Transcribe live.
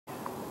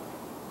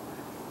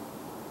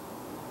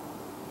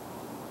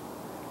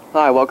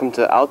Hi, welcome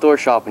to Outdoor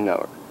Shopping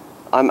Network.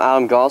 I'm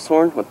Adam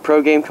Gosshorn with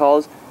Pro Game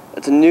Calls.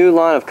 It's a new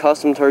line of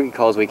custom turkey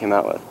calls we came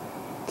out with.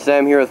 Today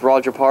I'm here with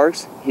Roger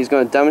Parks. He's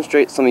going to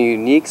demonstrate some of the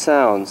unique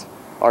sounds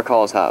our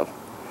calls have.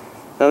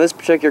 Now this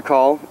particular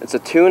call, it's a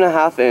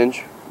 2.5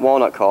 inch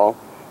walnut call.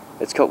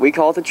 We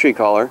call it the tree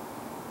caller.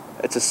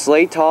 It's a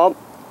slate top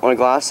on a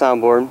glass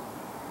soundboard,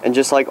 and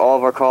just like all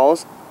of our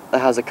calls, it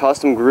has a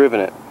custom groove in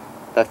it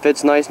that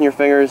fits nice in your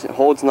fingers, it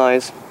holds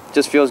nice,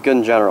 just feels good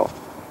in general.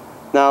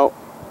 Now,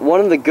 one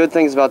of the good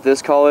things about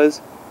this call is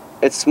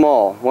it's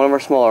small, one of our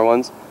smaller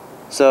ones.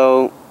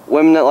 So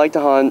women that like to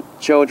hunt,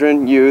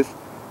 children, youth,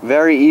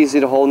 very easy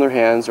to hold in their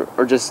hands,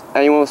 or just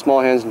anyone with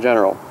small hands in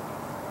general.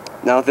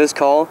 Now with this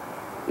call,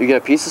 you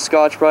get a piece of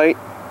Scotch-Brite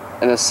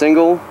and a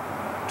single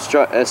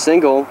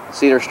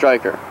Cedar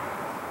striker.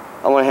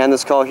 I want to hand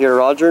this call here to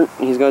Roger,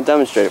 and he's going to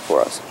demonstrate it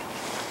for us.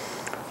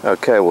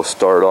 Okay, we'll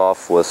start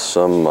off with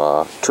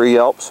some tree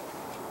yelps.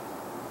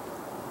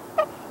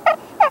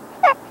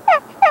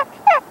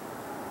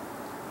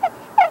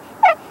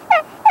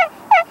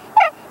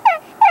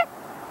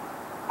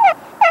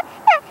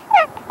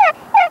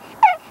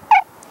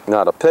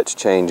 Now to pitch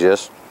change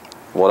this,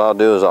 what I'll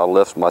do is I'll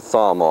lift my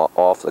thumb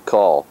off the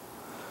call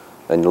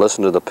and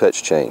listen to the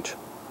pitch change.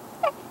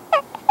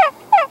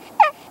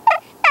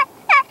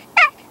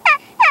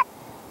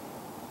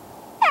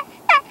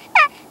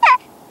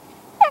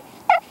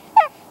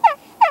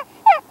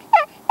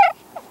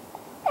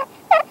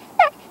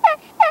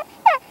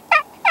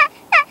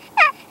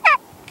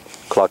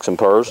 Clucks and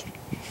purrs.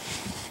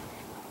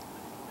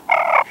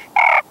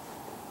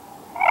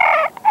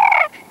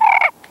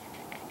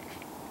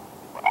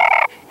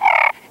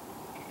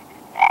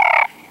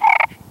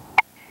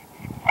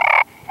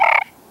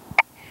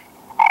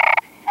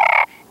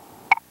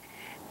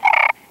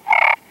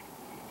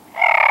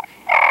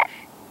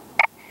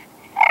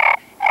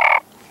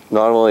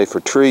 Not only for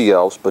tree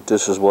yelps, but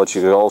this is what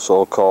you could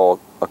also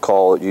call a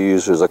call that you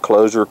use as a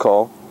closer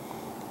call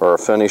or a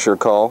finisher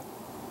call.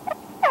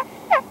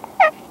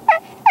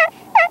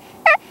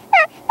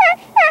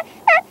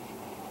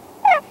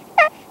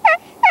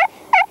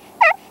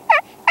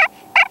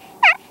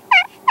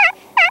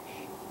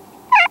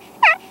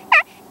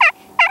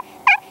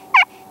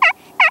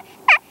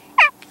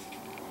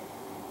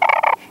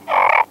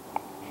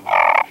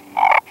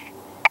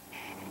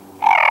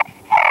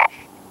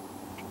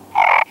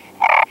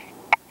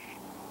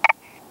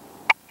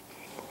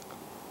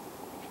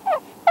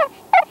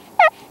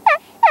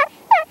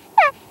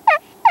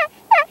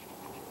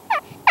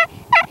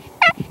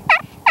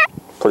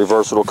 Pretty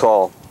versatile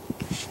call.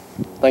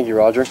 Thank you,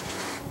 Roger.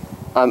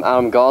 I'm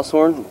Adam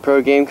Gosshorn with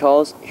Pro Game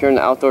Calls here in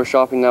the Outdoor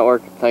Shopping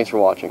Network. Thanks for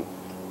watching.